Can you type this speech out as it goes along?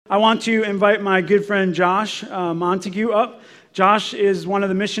I want to invite my good friend Josh Montague up. Josh is one of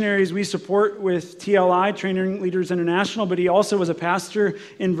the missionaries we support with TLI, Training Leaders International, but he also was a pastor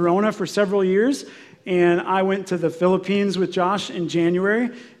in Verona for several years. And I went to the Philippines with Josh in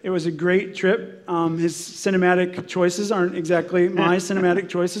January. It was a great trip. His cinematic choices aren't exactly my cinematic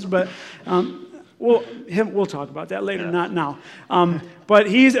choices, but we'll talk about that later, not now. But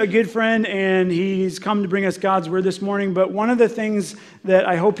he's a good friend, and he's come to bring us God's Word this morning. But one of the things that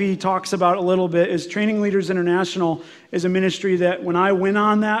I hope he talks about a little bit is Training Leaders International is a ministry that when I went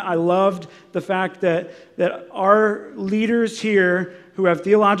on that, I loved the fact that our leaders here who have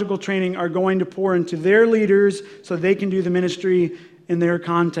theological training are going to pour into their leaders so they can do the ministry in their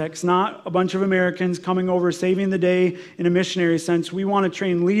context, not a bunch of Americans coming over saving the day in a missionary sense. We want to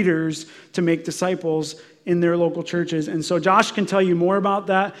train leaders to make disciples in their local churches. And so Josh can tell you more about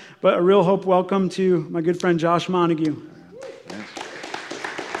that, but a real hope welcome to my good friend Josh Montague. Thanks.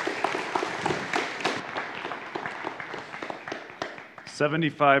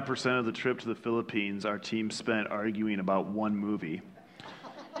 75% of the trip to the Philippines, our team spent arguing about one movie.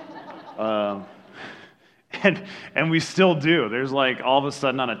 And we still do. There's like all of a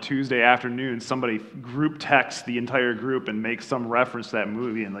sudden on a Tuesday afternoon, somebody group texts the entire group and makes some reference to that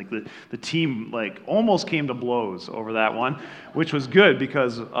movie, and like the team like almost came to blows over that one, which was good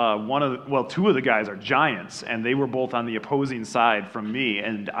because two of the guys are giants, and they were both on the opposing side from me,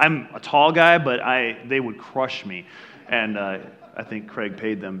 and I'm a tall guy, but they would crush me, and I think Craig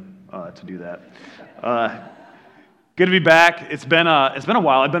paid them to do that. Good to be back. It's been a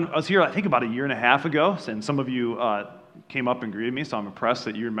while. I was here, I think, about a year and a half ago, and some of you came up and greeted me, so I'm impressed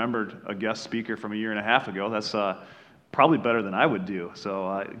that you remembered a guest speaker from a year and a half ago. That's probably better than I would do.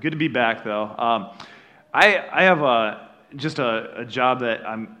 So good to be back, though. I have just a job that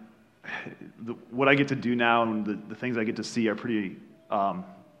what I get to do now and the things I get to see are pretty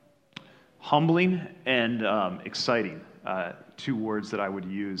humbling and exciting. Two words that I would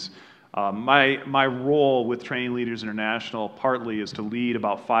use. My role with Training Leaders International partly is to lead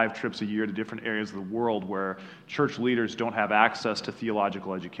about 5 trips a year to different areas of the world where church leaders don't have access to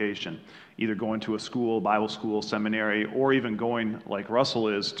theological education, either going to a school, Bible school, seminary, or even going, like Russell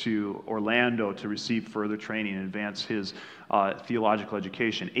is, to Orlando to receive further training and advance his theological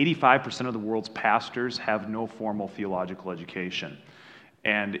education. 85% of the world's pastors have no formal theological education.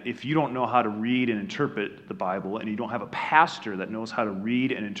 And if you don't know how to read and interpret the Bible, and you don't have a pastor that knows how to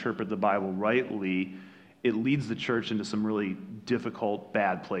read and interpret the Bible rightly, it leads the church into some really difficult,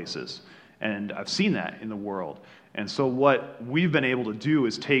 bad places. And I've seen that in the world. And so what we've been able to do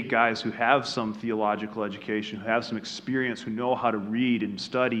is take guys who have some theological education, who have some experience, who know how to read and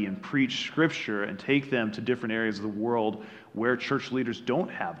study and preach Scripture, and take them to different areas of the world where church leaders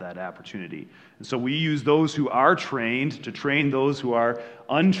don't have that opportunity. And so we use those who are trained to train those who are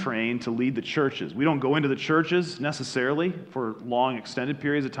untrained to lead the churches. We don't go into the churches necessarily for long, extended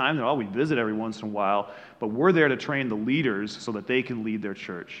periods of time. We visit every once in a while, but we're there to train the leaders so that they can lead their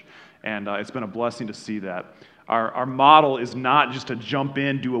church. And it's been a blessing to see that. Our model is not just to jump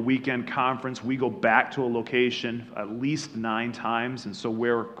in, do a weekend conference. We go back to a location at least 9 times. And so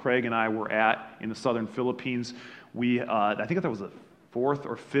where Craig and I were at in the southern Philippines, I think that was the 4th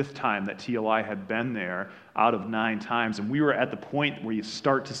or 5th time that TLI had been there out of 9 times. And we were at the point where you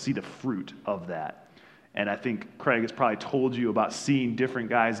start to see the fruit of that. And I think Craig has probably told you about seeing different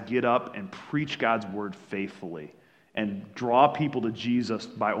guys get up and preach God's word faithfully and draw people to Jesus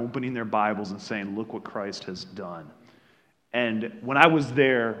by opening their Bibles and saying, look what Christ has done. And when I was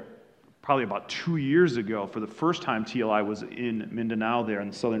there, probably about 2 years ago, for the first time TLI was in Mindanao there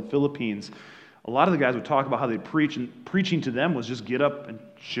in the southern Philippines, a lot of the guys would talk about how they preach, and preaching to them was just get up and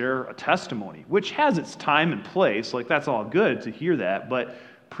share a testimony, which has its time and place. Like, that's all good to hear that, but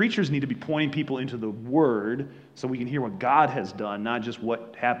preachers need to be pointing people into the Word so we can hear what God has done, not just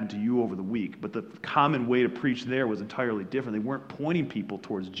what happened to you over the week. But the common way to preach there was entirely different. They weren't pointing people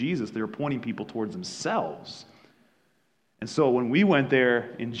towards Jesus. They were pointing people towards themselves. And so when we went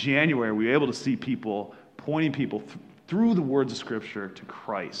there in January, we were able to see people pointing people through the words of Scripture to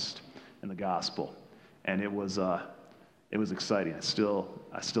Christ and the gospel. And it was exciting. I still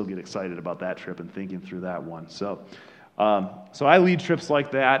get excited about that trip and thinking through that one. So I lead trips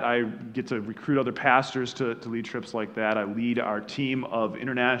like that. I get to recruit other pastors to lead trips like that. I lead our team of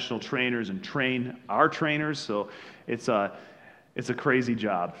international trainers and train our trainers. So it's a crazy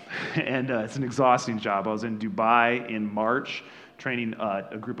job, and it's an exhausting job. I was in Dubai in March training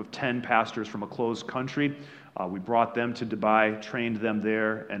a group of 10 pastors from a closed country. We brought them to Dubai, trained them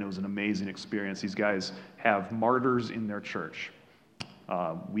there, and it was an amazing experience. These guys have martyrs in their church.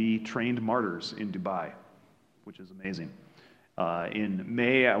 We trained martyrs in Dubai, which is amazing. In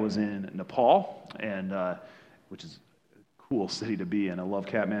May, I was in Nepal, and which is a cool city to be in. I love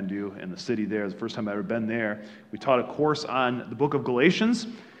Kathmandu and the city there. It's the first time I've ever been there. We taught a course on the book of Galatians,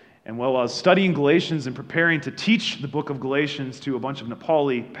 and while I was studying Galatians and preparing to teach the book of Galatians to a bunch of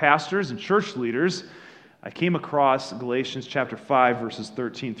Nepali pastors and church leaders, I came across Galatians chapter 5, verses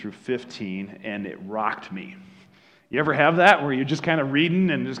 13 through 15, and it rocked me. You ever have that where you're just kind of reading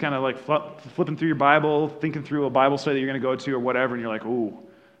and just kind of like flipping through your Bible, thinking through a Bible study that you're going to go to or whatever, and you're like, ooh,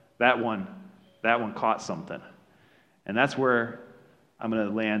 that one caught something. And that's where I'm going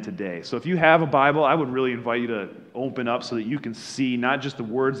to land today. So if you have a Bible, I would really invite you to open up so that you can see not just the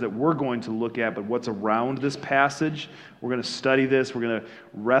words that we're going to look at, but what's around this passage. We're going to study this. We're going to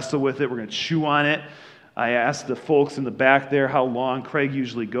wrestle with it. We're going to chew on it. I asked the folks in the back there how long Craig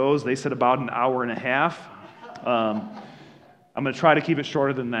usually goes. They said about an hour and a half. I'm going to try to keep it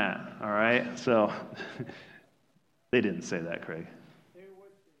shorter than that, all right? So they didn't say that, Craig.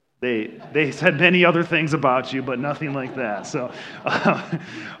 They said many other things about you, but nothing like that. So, all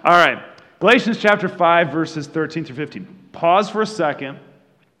right. Galatians chapter 5, verses 13 through 15. Pause for a second,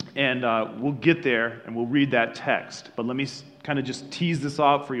 and we'll get there, and we'll read that text. But let me kind of just tease this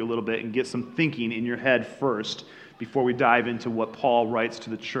out for you a little bit and get some thinking in your head first before we dive into what Paul writes to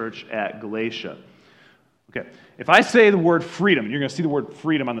the church at Galatia. Okay, if I say the word freedom, you're going to see the word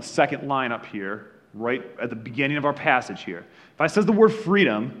freedom on the second line up here, right at the beginning of our passage here. If I says the word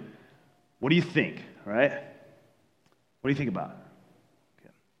freedom, what do you think, right? What do you think about?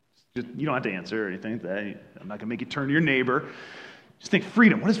 Okay. You don't have to answer or anything. I'm not going to make you turn to your neighbor. Just think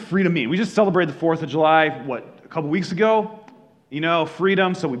freedom. What does freedom mean? We just celebrated the 4th of July, a couple weeks ago?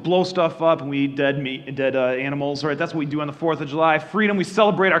 Freedom, so we blow stuff up and we eat dead animals, right? That's what we do on the 4th of July. Freedom, we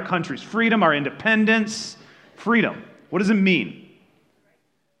celebrate our country's freedom, our independence. Freedom. What does it mean?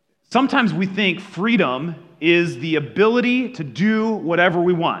 Sometimes we think freedom is the ability to do whatever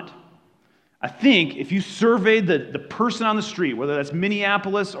we want. I think if you surveyed the person on the street, whether that's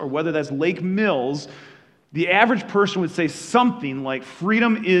Minneapolis or whether that's Lake Mills, the average person would say something like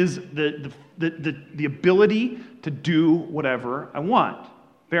freedom is the ability to do whatever I want.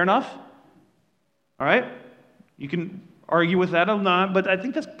 Fair enough? All right? You can argue with that or not, but I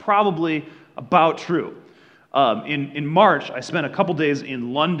think that's probably about true. In March, I spent a couple days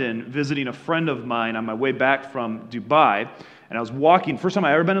in London visiting a friend of mine on my way back from Dubai, and I was walking, first time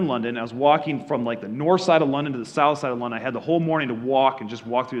I ever been in London, I was walking from like the north side of London to the south side of London. I had the whole morning to walk and just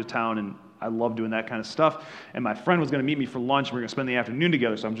walk through the town, and I love doing that kind of stuff. And my friend was going to meet me for lunch, and we were going to spend the afternoon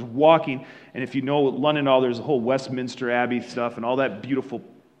together, so I'm just walking, and if you know London, there's a whole Westminster Abbey stuff and all that beautiful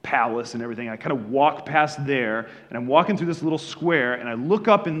palace and everything. I kind of walk past there, and I'm walking through this little square, and I look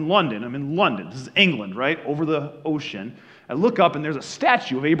up in London. I'm in London. This is England, right? Over the ocean. I look up, and there's a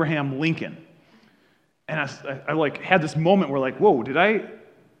statue of Abraham Lincoln. And I like had this moment where like, whoa,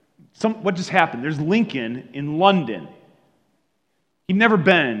 what just happened? There's Lincoln in London. He'd never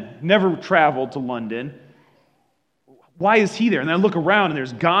traveled to London. Why is he there? And then I look around, and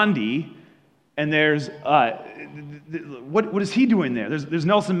there's Gandhi, and there's what is he doing there? There's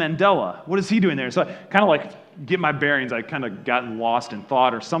Nelson Mandela. What is he doing there? So I kind of like get my bearings. I kind of gotten lost in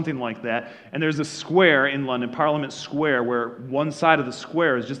thought or something like that. And there's a square in London, Parliament Square, where one side of the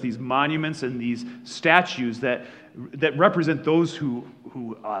square is just these monuments and these statues that represent those who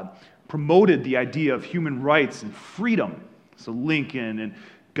promoted the idea of human rights and freedom. So Lincoln and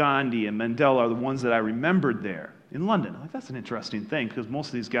Gandhi and Mandela are the ones that I remembered there in London. Like, that's an interesting thing because most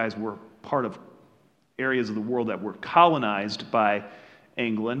of these guys were part of areas of the world that were colonized by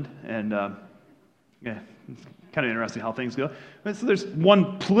England, and it's kind of interesting how things go. So there's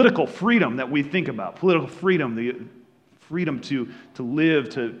one political freedom that we think about, political freedom, the freedom to live,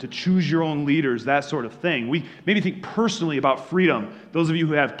 to choose your own leaders, that sort of thing. We maybe think personally about freedom. Those of you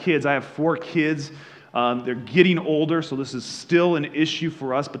who have kids, I have 4 kids. They're getting older, so this is still an issue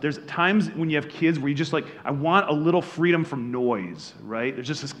for us, but there's times when you have kids where you just like, I want a little freedom from noise, right? There's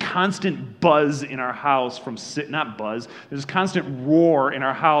just this constant buzz in our house there's this constant roar in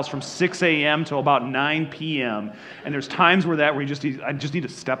our house from 6 a.m. till about 9 p.m., and there's times where I just need to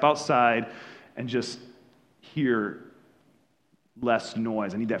step outside and just hear less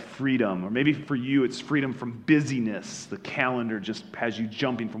noise. I need that freedom. Or maybe for you, it's freedom from busyness. The calendar just has you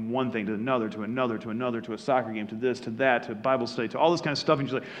jumping from one thing to another, to another, to another, to a soccer game, to this, to that, to a Bible study, to all this kind of stuff. And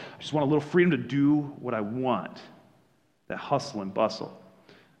you're like, I just want a little freedom to do what I want. That hustle and bustle.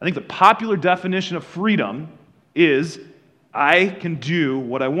 I think the popular definition of freedom is I can do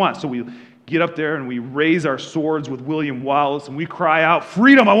what I want. So we get up there and we raise our swords with William Wallace and we cry out,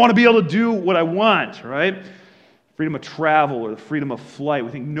 freedom, I want to be able to do what I want, right? Freedom of travel or the freedom of flight.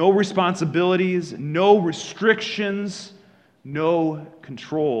 We think no responsibilities, no restrictions, no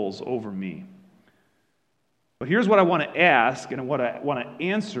controls over me. But here's what I want to ask and what I want to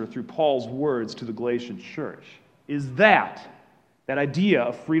answer through Paul's words to the Galatian church. Is that idea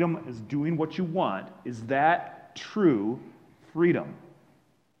of freedom is doing what you want, is that true freedom?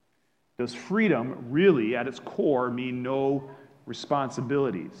 Does freedom really, at its core, mean no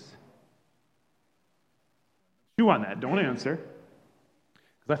responsibilities? Chew on that. Don't answer.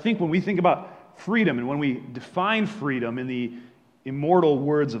 Because I think when we think about freedom and when we define freedom in the immortal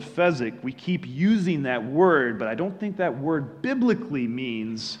words of Fezzik, we keep using that word, but I don't think that word biblically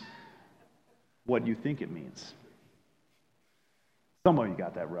means what you think it means. Some of you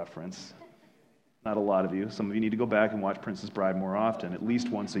got that reference. Not a lot of you. Some of you need to go back and watch Princess Bride more often, at least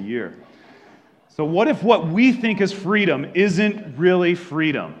once a year. So what if what we think is freedom isn't really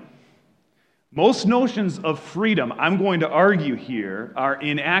freedom? Most notions of freedom, I'm going to argue here, are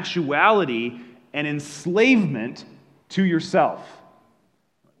in actuality an enslavement to yourself.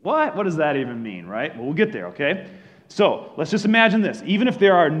 What? What does that even mean, right? Well, we'll get there, okay? So let's just imagine this. Even if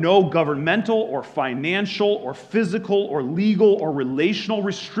there are no governmental or financial or physical or legal or relational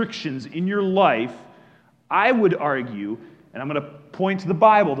restrictions in your life, I would argue, and I'm going to point to the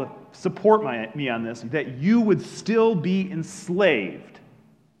Bible to support me on this, that you would still be enslaved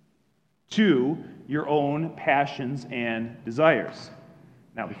to your own passions and desires.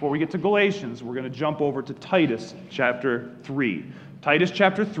 Now, before we get to Galatians, we're going to jump over to Titus chapter 3. Titus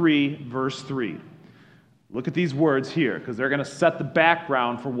chapter 3, verse 3. Look at these words here, because they're going to set the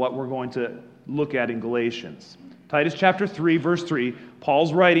background for what we're going to look at in Galatians. Titus chapter 3, verse 3,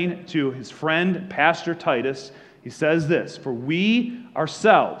 Paul's writing to his friend, Pastor Titus. He says this, "For we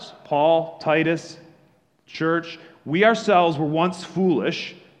ourselves," Paul, Titus, church, "we ourselves were once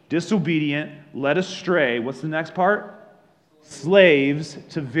foolish, disobedient, led astray." What's the next part? "Slaves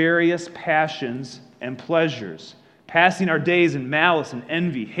to various passions and pleasures, passing our days in malice and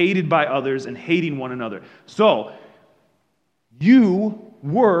envy, hated by others and hating one another." So, you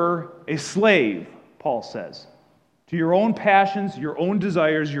were a slave, Paul says, to your own passions, your own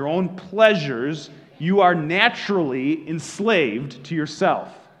desires, your own pleasures. You are naturally enslaved to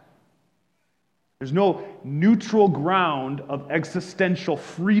yourself. There's no neutral ground of existential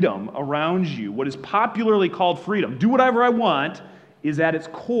freedom around you. What is popularly called freedom, do whatever I want, is at its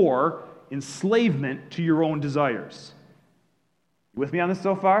core enslavement to your own desires. You with me on this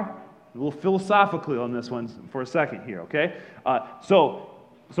so far? A little philosophically on this one for a second here, okay? So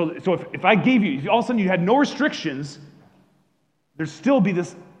if I gave you, if all of a sudden you had no restrictions, there'd still be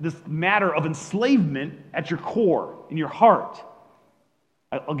this matter of enslavement at your core, in your heart.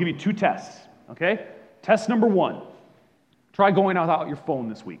 I'll give you two tests, okay? Test number one, try going without your phone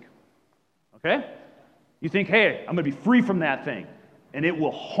this week, okay? You think, hey, I'm going to be free from that thing, and it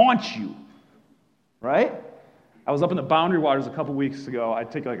will haunt you, right? I was up in the Boundary Waters a couple weeks ago. I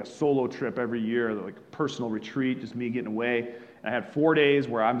take like a solo trip every year, like a personal retreat, just me getting away. And I had 4 days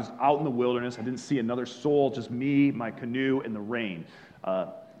where I'm just out in the wilderness. I didn't see another soul, just me, my canoe, and the rain.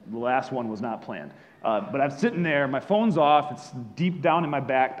 The last one was not planned. But I'm sitting there, my phone's off, it's deep down in my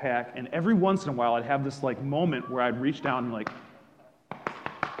backpack, and every once in a while I'd have this like moment where I'd reach down and like,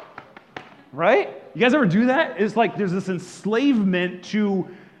 right? You guys ever do that? It's like there's this enslavement to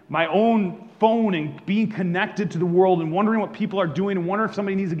my own phone and being connected to the world and wondering what people are doing and wondering if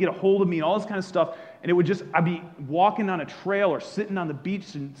somebody needs to get a hold of me and all this kind of stuff. And it would just, I'd be walking on a trail or sitting on the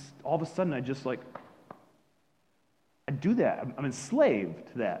beach and all of a sudden I'd just like, I'd do that. I'm enslaved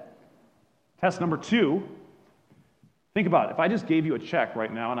to that. Test number two, think about it. If I just gave you a check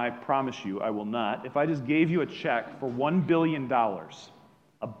right now, and I promise you I will not, if I just gave you a check for $1 billion, $1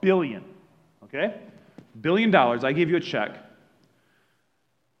 billion, okay? $1 billion, I gave you a check.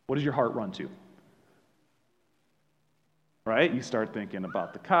 What does your heart run to? Right? You start thinking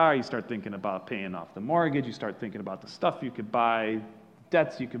about the car, you start thinking about paying off the mortgage, you start thinking about the stuff you could buy,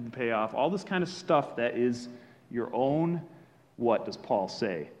 debts you could pay off, all this kind of stuff that is your own, what does Paul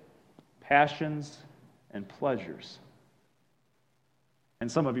say? Passions and pleasures.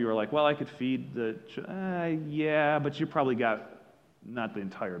 And some of you are like, well, I could feed the, yeah, but you probably got not the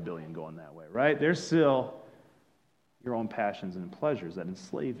entire billion going that way, right? There's still your own passions and pleasures that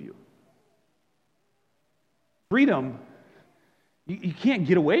enslave you. Freedom, you can't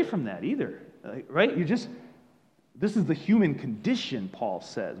get away from that either, right? This is the human condition, Paul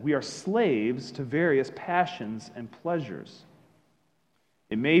says. We are slaves to various passions and pleasures.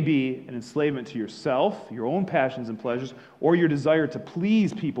 It may be an enslavement to yourself, your own passions and pleasures, or your desire to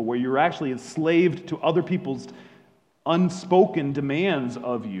please people, where you're actually enslaved to other people's unspoken demands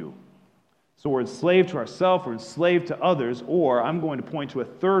of you. So we're enslaved to ourselves, we're enslaved to others, or I'm going to point to a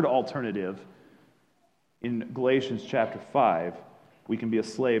third alternative. In Galatians chapter 5, we can be a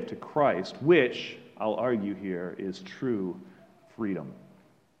slave to Christ, which, I'll argue here, is true freedom.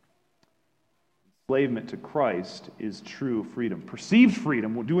 Enslavement to Christ is true freedom. Perceived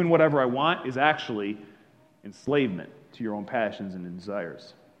freedom, doing whatever I want, is actually enslavement to your own passions and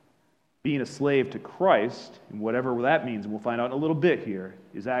desires. Being a slave to Christ, and whatever that means, and we'll find out in a little bit here,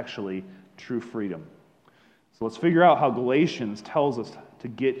 is actually true freedom. So let's figure out how Galatians tells us to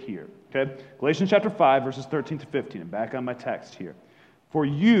get here. Okay? Galatians chapter 5, verses 13 to 15. I'm back on my text here. For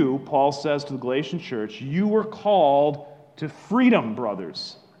you, Paul says to the Galatian church, you were called to freedom,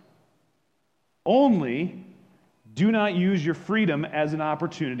 brothers. Only do not use your freedom as an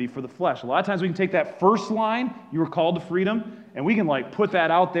opportunity for the flesh. A lot of times we can take that first line, you were called to freedom, and we can put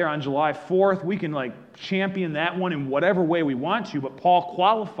that out there on July 4th. We can champion that one in whatever way we want to, but Paul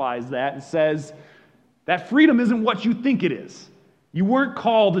qualifies that and says that freedom isn't what you think it is. You weren't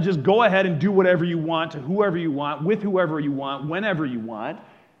called to just go ahead and do whatever you want, to whoever you want, with whoever you want, whenever you want.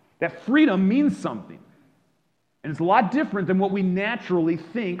 That freedom means something. And it's a lot different than what we naturally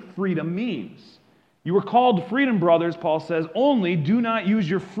think freedom means. You were called to freedom, brothers, Paul says, only do not use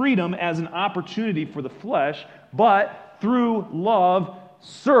your freedom as an opportunity for the flesh, but through love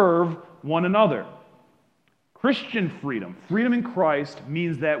serve one another. Christian freedom, freedom in Christ,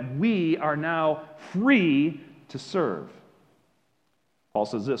 means that we are now free to serve. Paul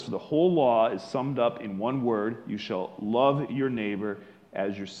says this, for the whole law is summed up in one word, you shall love your neighbor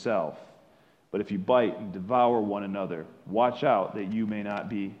as yourself. But if you bite and devour one another, watch out that you may not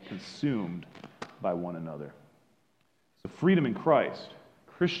be consumed by one another. So freedom in Christ,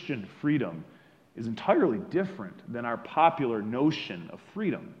 Christian freedom, is entirely different than our popular notion of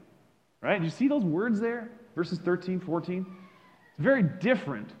freedom. Right? Do you see those words there? Verses 13, 14? It's very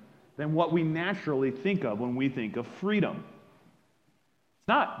different than what we naturally think of when we think of freedom. It's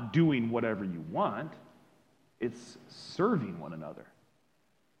not doing whatever you want. It's serving one another.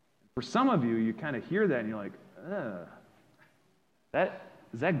 For some of you, you kind of hear that and you're like,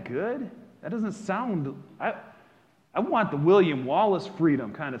 is that good? That doesn't sound... I want the William Wallace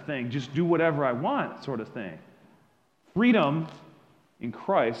freedom kind of thing. Just do whatever I want sort of thing. Freedom in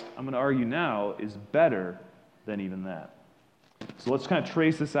Christ, I'm going to argue now, is better than even that. So let's kind of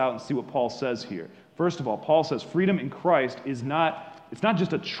trace this out and see what Paul says here. First of all, Paul says freedom in Christ is not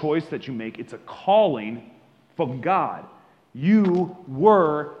just a choice that you make, it's a calling from God. You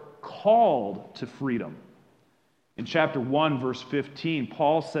were called to freedom. In chapter 1, verse 15,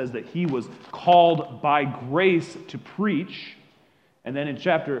 Paul says that he was called by grace to preach. And then in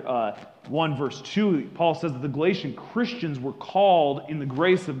chapter 1, verse 2, Paul says that the Galatian Christians were called in the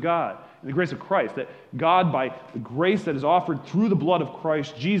grace of God, in the grace of Christ, that God, by the grace that is offered through the blood of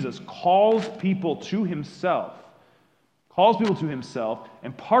Christ Jesus, calls people to himself.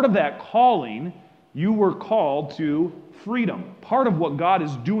 And part of that calling, you were called to freedom. Part of what God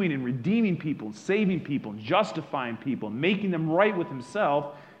is doing in redeeming people, saving people, justifying people, making them right with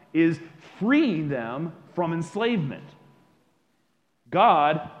himself, is freeing them from enslavement.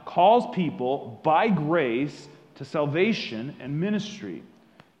 God calls people by grace to salvation and ministry.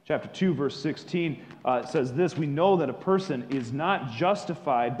 Chapter 2, verse 16 says this, we know that a person is not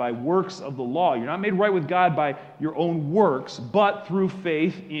justified by works of the law. You're not made right with God by your own works, but through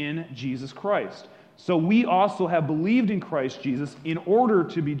faith in Jesus Christ. So we also have believed in Christ Jesus in order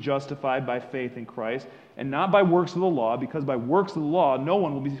to be justified by faith in Christ and not by works of the law, because by works of the law, no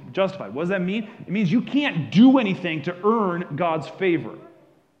one will be justified. What does that mean? It means you can't do anything to earn God's favor.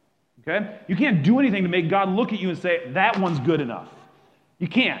 Okay? You can't do anything to make God look at you and say, that one's good enough. You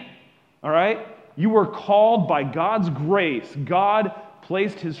can't. All right? You were called by God's grace. God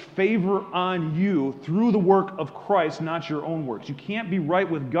placed his favor on you through the work of Christ, not your own works. You can't be right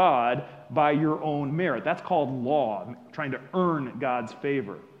with God by your own merit. That's called law, trying to earn God's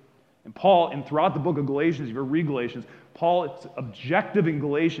favor. And Paul, and throughout the book of Galatians, if you read Galatians, Paul's objective in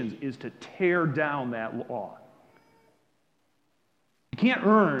Galatians is to tear down that law. You can't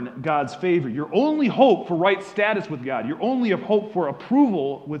earn God's favor. Your only hope for right status with God, your only hope for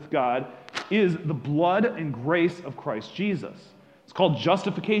approval with God is the blood and grace of Christ Jesus. It's called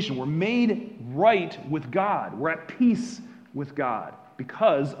justification. We're made right with God. We're at peace with God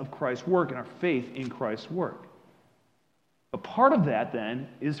because of Christ's work and our faith in Christ's work. But part of that, then,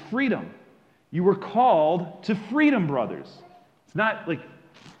 is freedom. You were called to freedom, brothers. It's not like...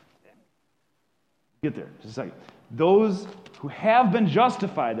 Get there, just a second. Those who have been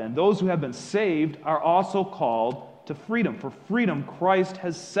justified, then, those who have been saved, are also called to freedom. For freedom, Christ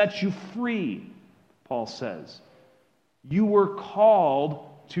has set you free, Paul says. You were called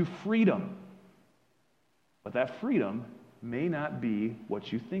to freedom. But that freedom may not be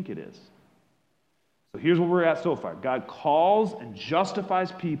what you think it is. So here's where we're at so far. God calls and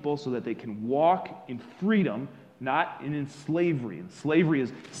justifies people so that they can walk in freedom, not in slavery. And slavery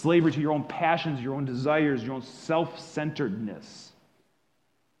is slavery to your own passions, your own desires, your own self-centeredness.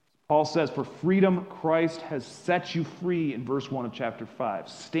 Paul says, for freedom Christ has set you free in verse 1 of chapter 5.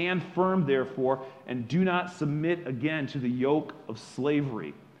 Stand firm, therefore, and do not submit again to the yoke of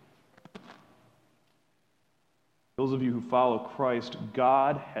slavery. Those of you who follow Christ,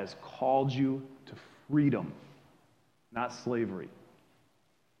 God has called you to freedom, not slavery.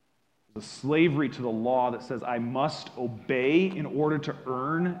 The slavery to the law that says I must obey in order to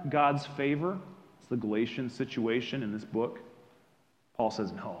earn God's favor. It's the Galatian situation in this book. Paul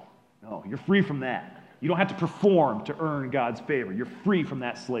says, no, you're free from that. You don't have to perform to earn God's favor. You're free from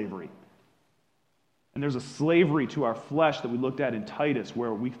that slavery. And there's a slavery to our flesh that we looked at in Titus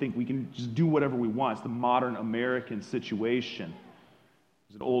where we think we can just do whatever we want. It's the modern American situation.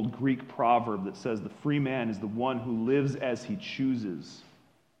 There's an old Greek proverb that says the free man is the one who lives as he chooses.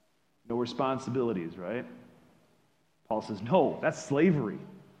 No responsibilities, right? Paul says, no, that's slavery.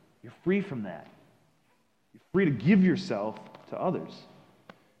 You're free from that. You're free to give yourself to others.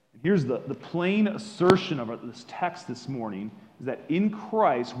 And here's the plain assertion of this text this morning, is that in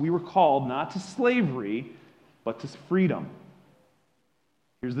Christ we were called not to slavery, but to freedom.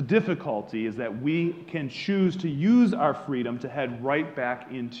 Here's the difficulty, is that we can choose to use our freedom to head right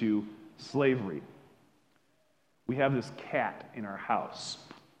back into slavery. We have this cat in our house.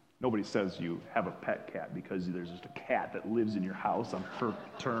 Nobody says you have a pet cat because there's just a cat that lives in your house on her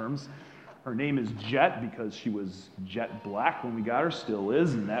terms. Her name is Jet because she was jet black when we got her, still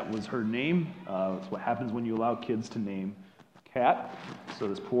is, and that was her name. It's what happens when you allow kids to name a cat. So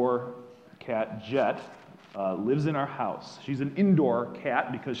this poor cat, Jet, lives in our house. She's an indoor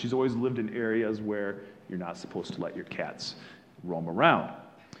cat because she's always lived in areas where you're not supposed to let your cats roam around.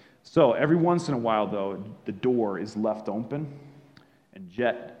 So every once in a while, though, the door is left open, and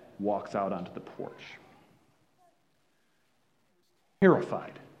Jet walks out onto the porch.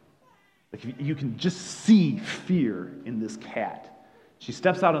 Terrified. Like you can just see fear in this cat. She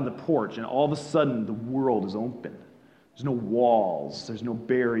steps out on the porch, and all of a sudden, the world is open. There's no walls. There's no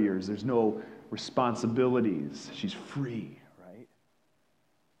barriers. There's no responsibilities. She's free, right?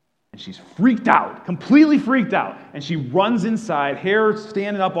 And she's freaked out, completely freaked out. And she runs inside, hair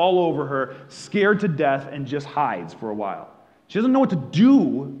standing up all over her, scared to death, and just hides for a while. She doesn't know what to do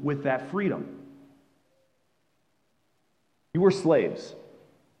with that freedom. You were slaves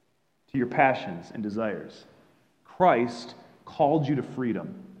to your passions and desires. Christ called you to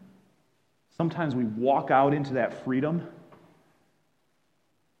freedom. Sometimes we walk out into that freedom,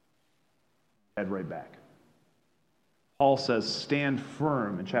 head right back. Paul says, stand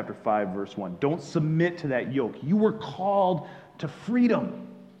firm in chapter 5, verse 1. Don't submit to that yoke. You were called to freedom.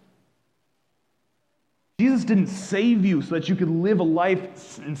 Jesus didn't save you so that you could live a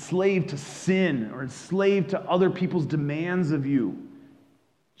life enslaved to sin or enslaved to other people's demands of you.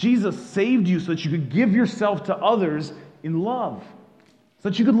 Jesus saved you so that you could give yourself to others in love, so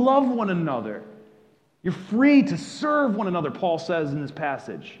that you could love one another. You're free to serve one another, Paul says in this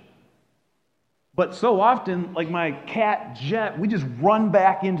passage. But so often, like my cat Jet, we just run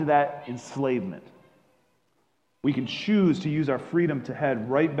back into that enslavement. We can choose to use our freedom to head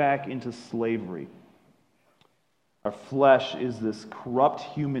right back into slavery. Our flesh is this corrupt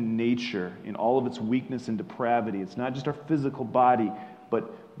human nature in all of its weakness and depravity. It's not just our physical body,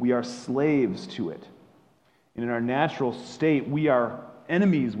 but we are slaves to it. And in our natural state, we are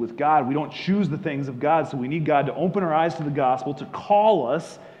enemies with God. We don't choose the things of God, so we need God to open our eyes to the gospel, to call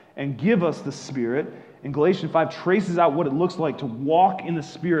us and give us the Spirit. And Galatians 5 traces out what it looks like to walk in the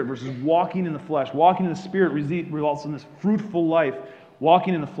Spirit versus walking in the flesh. Walking in the Spirit results in this fruitful life.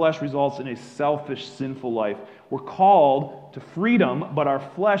 Walking in the flesh results in a selfish, sinful life. We're called to freedom, but our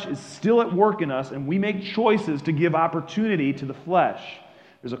flesh is still at work in us, and we make choices to give opportunity to the flesh.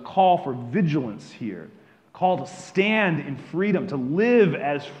 There's a call for vigilance here, a call to stand in freedom, to live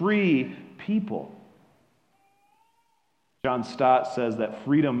as free people. John Stott says that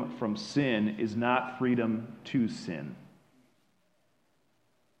freedom from sin is not freedom to sin.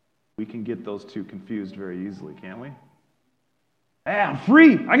 We can get those two confused very easily, can't we? Hey, I'm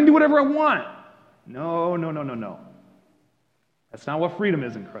free. I can do whatever I want. No. That's not what freedom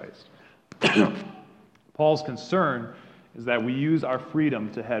is in Christ. Paul's concern is that we use our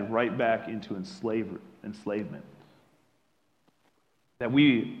freedom to head right back into enslavement. That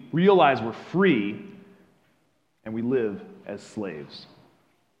we realize we're free and we live as slaves.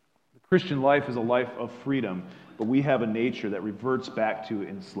 The Christian life is a life of freedom, but we have a nature that reverts back to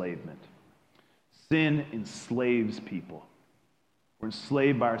enslavement. Sin enslaves people. We're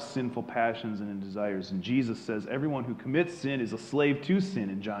enslaved by our sinful passions and desires. And Jesus says everyone who commits sin is a slave to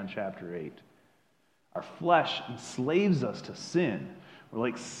sin in John chapter 8. Our flesh enslaves us to sin. We're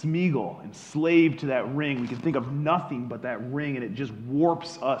like Smeagol, enslaved to that ring. We can think of nothing but that ring, and it just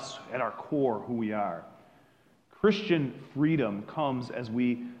warps us at our core, who we are. Christian freedom comes as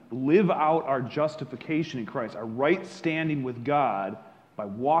we live out our justification in Christ, our right standing with God by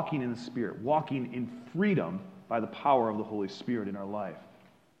walking in the Spirit, walking in freedom by the power of the Holy Spirit in our life.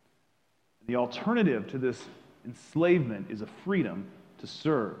 The alternative to this enslavement is a freedom to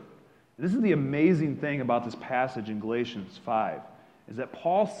serve. And this is the amazing thing about this passage in Galatians 5, is that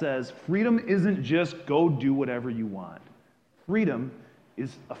Paul says freedom isn't just go do whatever you want. Freedom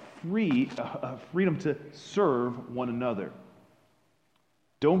is a freedom to serve one another.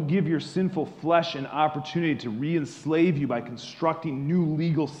 Don't give your sinful flesh an opportunity to re-enslave you by constructing new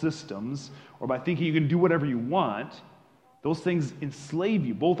legal systems or by thinking you can do whatever you want. Those things enslave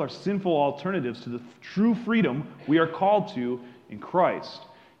you. Both are sinful alternatives to the true freedom we are called to in Christ.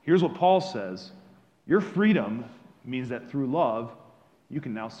 Here's what Paul says. Your freedom means that through love, you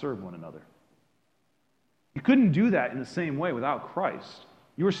can now serve one another. You couldn't do that in the same way without Christ.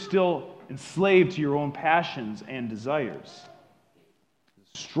 You are still enslaved to your own passions and desires.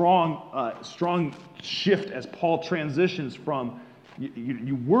 Strong shift as Paul transitions from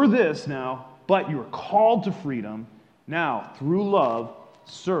you were this now, but you are called to freedom. Now, through love,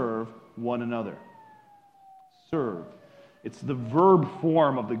 serve one another. Serve. It's the verb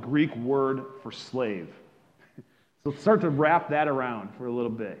form of the Greek word for slave. So start to wrap that around for a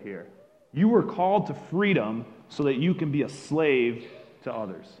little bit here. You were called to freedom so that you can be a slave to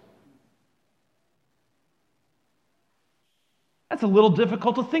others. That's a little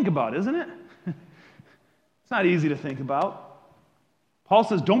difficult to think about, isn't it? It's not easy to think about. Paul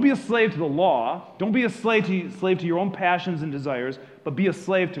says, don't be a slave to the law. Don't be a slave to your own passions and desires, but be a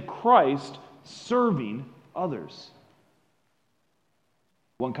slave to Christ, serving others.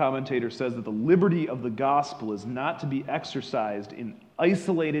 One commentator says that the liberty of the gospel is not to be exercised in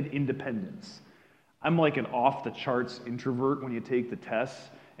isolated independence. I'm like an off-the-charts introvert when you take the tests,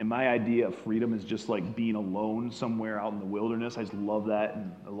 and my idea of freedom is just like being alone somewhere out in the wilderness. I just love that,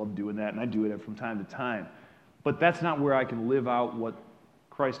 and I love doing that, and I do it from time to time. But that's not where I can live out what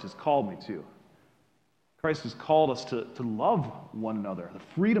Christ has called me to. Christ has called us to love one another. The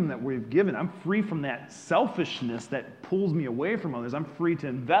freedom that we've given, I'm free from that selfishness that pulls me away from others. I'm free to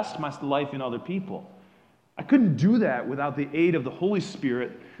invest my life in other people. I couldn't do that without the aid of the Holy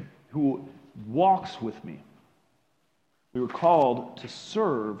Spirit who walks with me. We were called to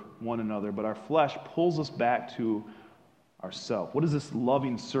serve one another, but our flesh pulls us back to ourselves. What does this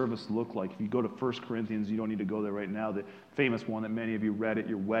loving service look like? If you go to 1 Corinthians, you don't need to go there right now, the famous one that many of you read at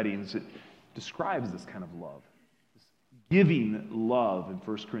your weddings, it describes this kind of love. This giving love in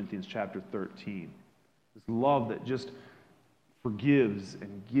 1 Corinthians chapter 13. This love that just forgives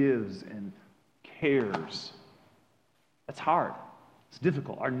and gives and cares. That's hard. It's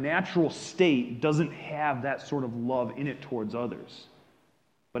difficult. Our natural state doesn't have that sort of love in it towards others.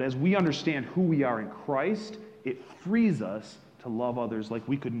 But as we understand who we are in Christ, it frees us to love others like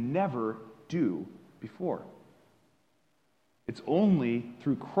we could never do before. It's only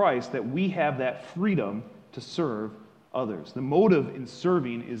through Christ that we have that freedom to serve others. The motive in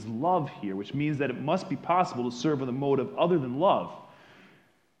serving is love here, which means that it must be possible to serve with a motive other than love.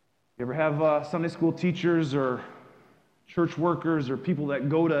 You ever have Sunday school teachers or church workers or people that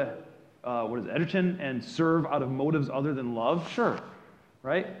go to, Edgerton and serve out of motives other than love? Sure,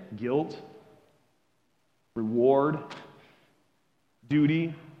 right? Guilt, reward,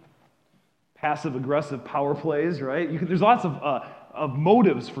 duty, passive-aggressive power plays, right? There's lots of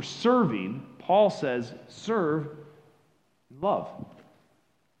motives for serving. Paul says, serve in love.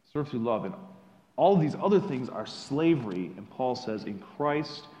 Serve through love. And all of these other things are slavery. And Paul says, in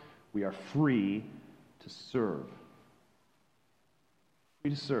Christ, we are free to serve.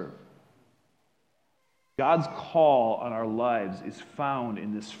 Free to serve. God's call on our lives is found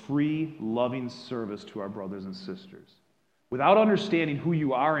in this free, loving service to our brothers and sisters. Without understanding who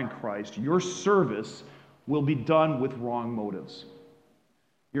you are in Christ, your service will be done with wrong motives.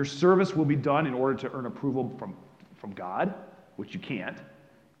 Your service will be done in order to earn approval from God, which you can't.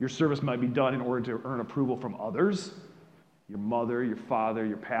 Your service might be done in order to earn approval from others, your mother, your father,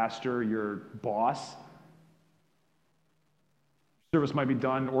 your pastor, your boss. Service might be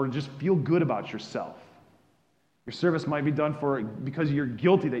done in order to just feel good about yourself. Your service might be done because you're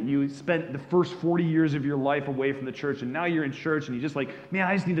guilty that you spent the first 40 years of your life away from the church, and now you're in church, and you're just like, man,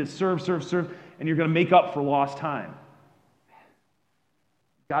 I just need to serve, and you're going to make up for lost time.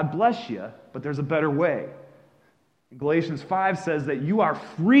 God bless you, but there's a better way. Galatians 5 says that you are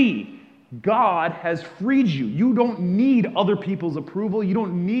free. God has freed you. You don't need other people's approval. You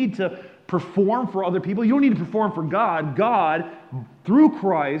don't need to perform for other people. You don't need to perform for God. God, through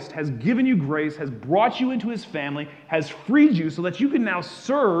Christ, has given you grace, has brought you into his family, has freed you so that you can now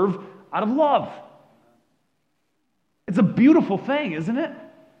serve out of love. It's a beautiful thing, isn't it?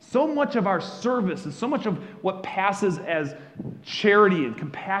 So much of our service and so much of what passes as charity and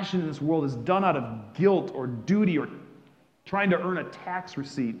compassion in this world is done out of guilt or duty or trying to earn a tax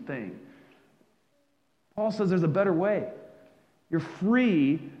receipt thing. Paul says there's a better way. You're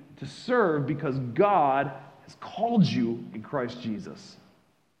free to serve because God has called you in Christ Jesus.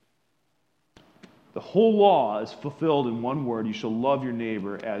 The whole law is fulfilled in one word: you shall love your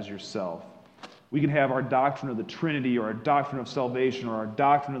neighbor as yourself. We can have our doctrine of the Trinity or our doctrine of salvation or our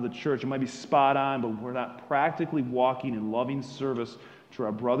doctrine of the church. It might be spot on, but we're not practically walking in loving service to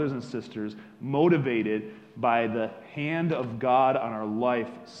our brothers and sisters, motivated by the hand of God on our life,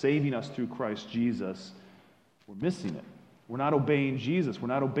 saving us through Christ Jesus. We're missing it. We're not obeying Jesus. We're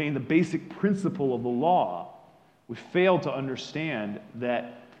not obeying the basic principle of the law. We fail to understand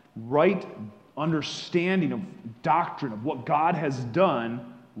that right understanding of doctrine, of what God has done,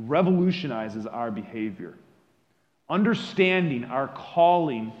 revolutionizes our behavior. Understanding our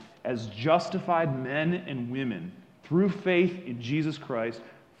calling as justified men and women through faith in Jesus Christ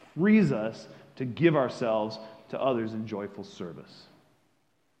frees us to give ourselves to others in joyful service.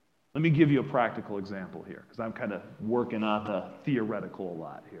 Let me give you a practical example here, because I'm kind of working on the theoretical a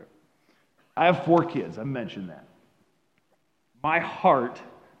lot here. I have 4 kids. I mentioned that. My heart,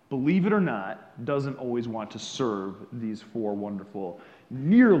 believe it or not, doesn't always want to serve these 4 wonderful,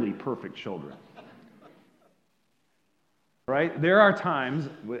 nearly perfect children. Right? There are times,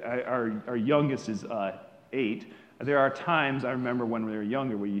 our youngest is 8, there are times, I remember when we were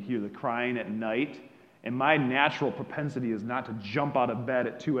younger, where you hear the crying at night, and my natural propensity is not to jump out of bed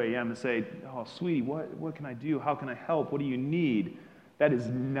at 2 a.m. and say, "Oh, sweetie, what can I do? How can I help? What do you need?" That is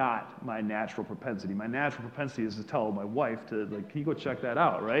not my natural propensity. My natural propensity is to tell my wife to, can you go check that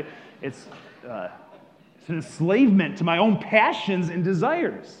out, right? It's an enslavement to my own passions and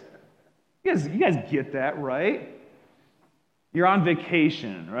desires. You guys get that, right? You're on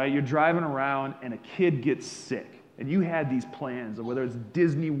vacation, right? You're driving around and a kid gets sick. And you had these plans, of whether it's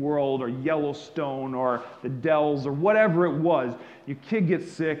Disney World or Yellowstone or the Dells or whatever it was. Your kid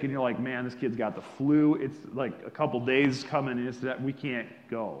gets sick and you're like, man, this kid's got the flu. It's like a couple days coming and it's that we can't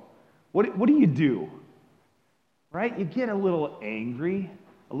go. What do you do? Right? You get a little angry,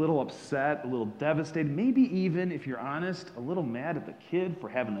 a little upset, a little devastated, maybe even, if you're honest, a little mad at the kid for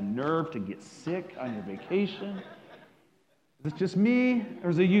having the nerve to get sick on your vacation. Is it just me, or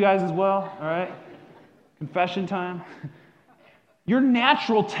is it you guys as well? All right? Confession time. Your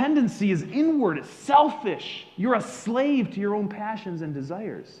natural tendency is inward, it's selfish. You're a slave to your own passions and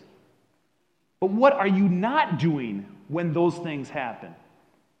desires. But what are you not doing when those things happen?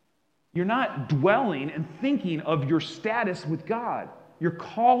 You're not dwelling and thinking of your status with God, your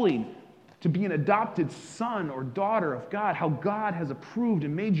calling to be an adopted son or daughter of God, how God has approved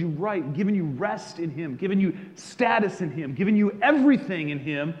and made you right, given you rest in Him, given you status in Him, given you everything in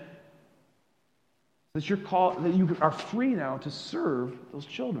Him, that you are free now to serve those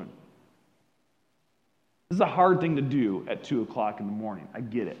children. This is a hard thing to do at 2 o'clock in the morning. I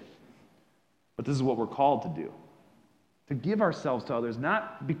get it. But this is what we're called to do. To give ourselves to others,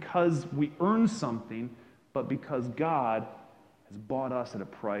 not because we earn something, but because God has bought us at a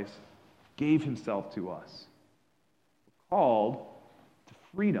price, gave Himself to us. We're called to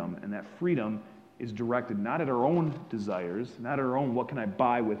freedom, and that freedom is directed not at our own desires, not at our own, what can I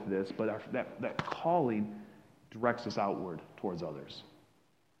buy with this, but that calling directs us outward towards others.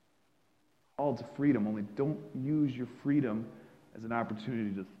 Called to freedom, only don't use your freedom as an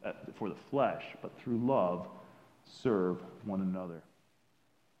opportunity for the flesh, but through love, serve one another.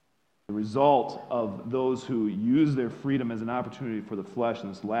 The result of those who use their freedom as an opportunity for the flesh in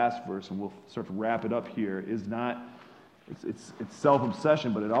this last verse, and we'll start to wrap it up here, is not It's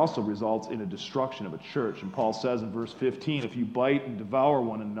self-obsession, but it also results in a destruction of a church. And Paul says in verse 15, if you bite and devour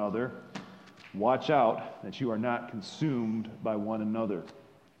one another, watch out that you are not consumed by one another.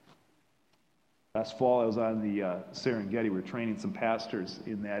 Last fall, I was on the Serengeti. We were training some pastors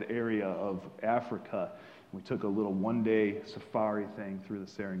in that area of Africa. We took a little one-day safari thing through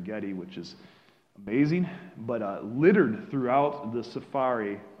the Serengeti, which is amazing, but littered throughout the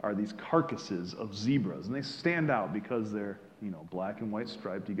safari are these carcasses of zebras, and they stand out because they're, black and white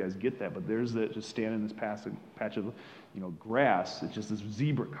striped. You guys get that, but there's just standing in this patch of, grass. It's just this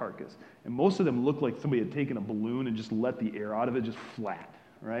zebra carcass, and most of them look like somebody had taken a balloon and just let the air out of it, just flat,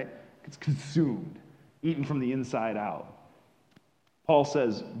 right? It's consumed. eaten from the inside out. Paul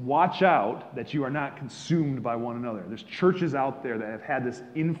says, watch out that you are not consumed by one another. There's churches out there that have had this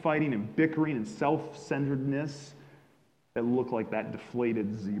infighting and bickering and self-centeredness that look like that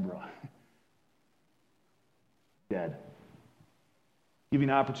deflated zebra. Dead. Giving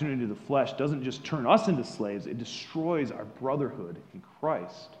opportunity to the flesh doesn't just turn us into slaves, it destroys our brotherhood in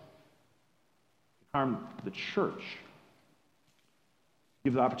Christ. It harms the church.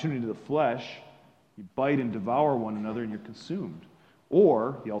 Give the opportunity to the flesh, you bite and devour one another and you're consumed.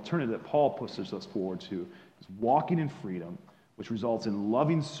 Or, the alternative that Paul pushes us forward to is walking in freedom, which results in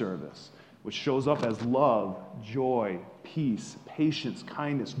loving service, which shows up as love, joy, peace, patience,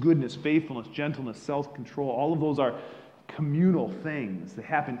 kindness, goodness, faithfulness, gentleness, self-control. All of those are communal things that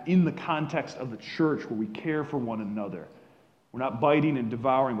happen in the context of the church where we care for one another. We're not biting and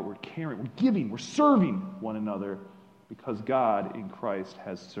devouring, but we're caring, we're giving, we're serving one another because God in Christ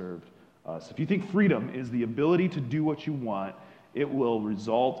has served us. If you think freedom is the ability to do what you want, it will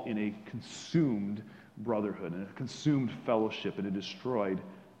result in a consumed brotherhood, and a consumed fellowship, and a destroyed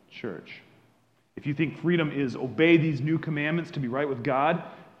church. If you think freedom is obey these new commandments to be right with God,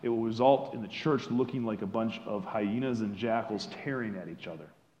 it will result in the church looking like a bunch of hyenas and jackals tearing at each other.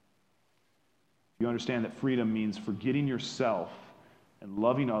 You understand that freedom means forgetting yourself and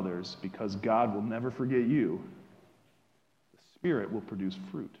loving others because God will never forget you. The Spirit will produce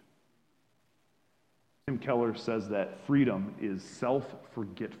fruit. Tim Keller says that freedom is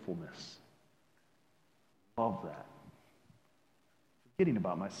self-forgetfulness. Love that. Forgetting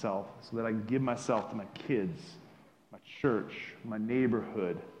about myself so that I can give myself to my kids, my church, my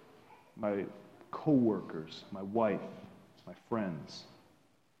neighborhood, my co-workers, my wife, my friends.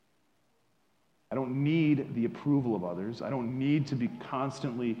 I don't need the approval of others. I don't need to be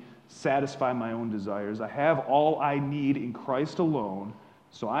constantly satisfy my own desires. I have all I need in Christ alone.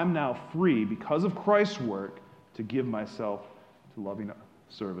 So I'm now free, because of Christ's work, to give myself to loving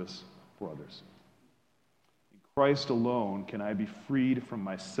service for others. In Christ alone can I be freed from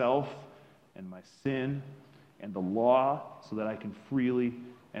myself and my sin and the law so that I can freely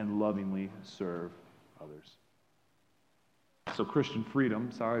and lovingly serve others. So Christian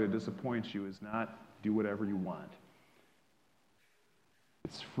freedom, sorry to disappoint you, is not do whatever you want.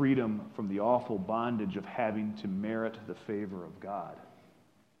 It's freedom from the awful bondage of having to merit the favor of God.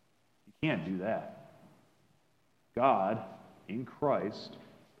 You can't do that. God, in Christ,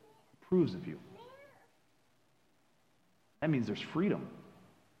 approves of you. That means there's freedom.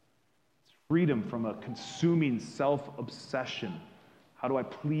 It's freedom from a consuming self-obsession. How do I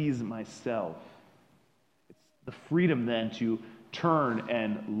please myself? It's the freedom then to turn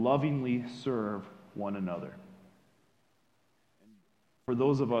and lovingly serve one another. For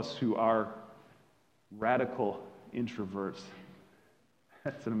those of us who are radical introverts,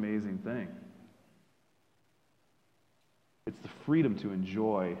 that's an amazing thing. It's the freedom to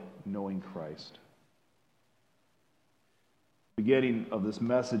enjoy knowing Christ. Beginning of this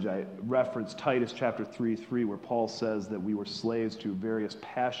message, I referenced Titus chapter 3:3, where Paul says that we were slaves to various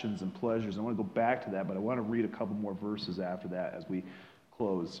passions and pleasures. I want to go back to that, but I want to read a couple more verses after that as we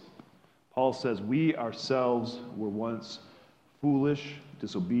close. Paul says, we ourselves were once foolish,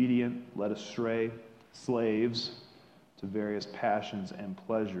 disobedient, led astray, slaves to various passions and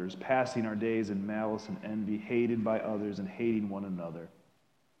pleasures, passing our days in malice and envy, hated by others and hating one another.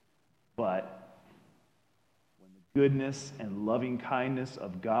 But when the goodness and loving kindness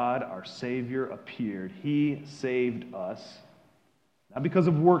of God, our Savior, appeared, He saved us, not because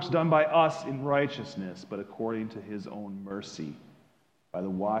of works done by us in righteousness, but according to His own mercy, by the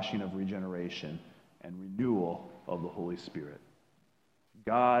washing of regeneration and renewal of the Holy Spirit.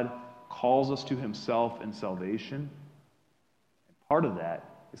 God calls us to Himself in salvation. Part of that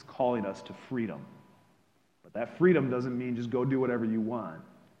is calling us to freedom. But that freedom doesn't mean just go do whatever you want.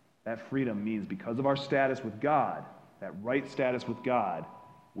 That freedom means because of our status with God, that right status with God,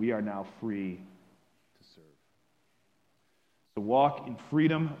 we are now free to serve. So walk in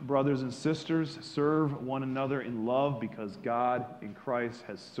freedom, brothers and sisters. Serve one another in love because God in Christ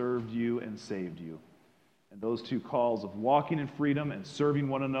has served you and saved you. And those two calls of walking in freedom and serving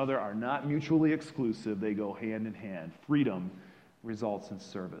one another are not mutually exclusive. They go hand in hand. Freedom results in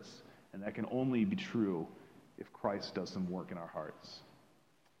service. And that can only be true if Christ does some work in our hearts.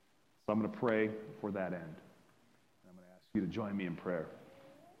 So I'm going to pray for that end. And I'm going to ask you to join me in prayer.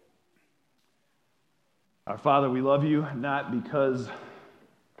 Our Father, we love you not because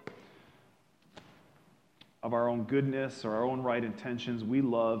of our own goodness or our own right intentions. We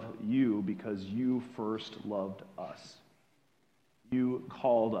love you because you first loved us. You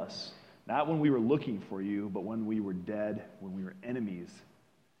called us. Not when we were looking for you, but when we were dead, when we were enemies.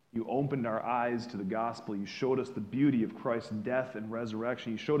 You opened our eyes to the gospel. You showed us the beauty of Christ's death and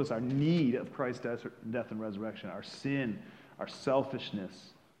resurrection. You showed us our need of Christ's death and resurrection, our sin, our selfishness,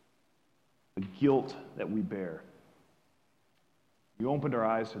 the guilt that we bear. You opened our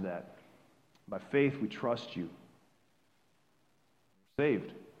eyes to that. By faith, we trust you. We're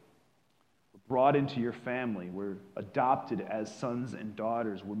saved. We're brought into your family. We're adopted as sons and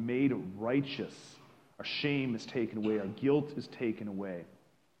daughters. We're made righteous. Our shame is taken away. Our guilt is taken away.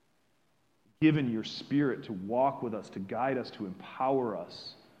 Given your Spirit to walk with us, to guide us, to empower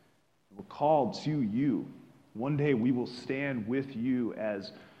us. We're called to you. One day we will stand with you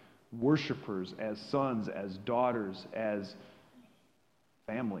as worshipers, as sons, as daughters, as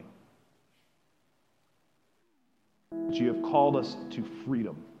family. But you have called us to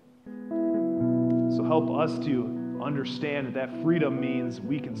freedom. So help us to understand that that freedom means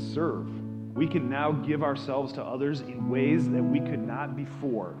we can serve. We can now give ourselves to others in ways that we could not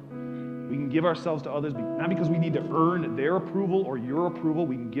before. We can give ourselves to others not because we need to earn their approval or your approval.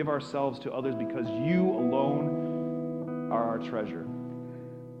 We can give ourselves to others because you alone are our treasure.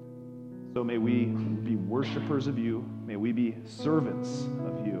 So may we be worshipers of you. May we be servants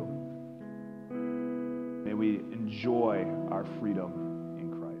of you. May we enjoy our freedom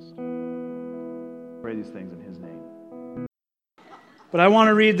in Christ. Pray these things in his name. But I want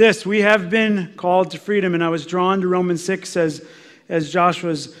to read this. We have been called to freedom, and I was drawn to Romans 6 as Josh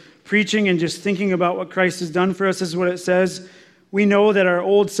was preaching and just thinking about what Christ has done for us. This is what it says. We know that our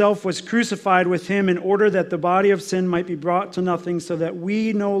old self was crucified with him in order that the body of sin might be brought to nothing, so that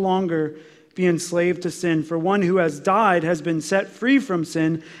we no longer be enslaved to sin. For one who has died has been set free from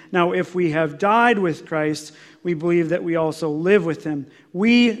sin. Now, if we have died with Christ, we believe that we also live with him.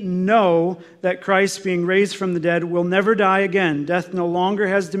 We know that Christ, being raised from the dead, will never die again. Death no longer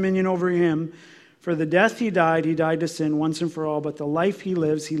has dominion over him. For the death he died to sin once and for all, but the life he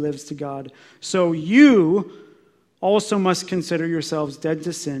lives to God. So you also must consider yourselves dead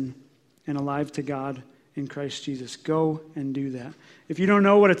to sin and alive to God in Christ Jesus. Go and do that. If you don't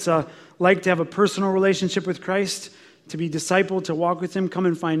know what it's like to have a personal relationship with Christ, to be discipled, to walk with him, come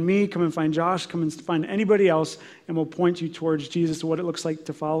and find me, come and find Josh, come and find anybody else, and we'll point you towards Jesus, what it looks like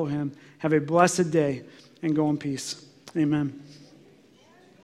to follow him. Have a blessed day, and go in peace. Amen.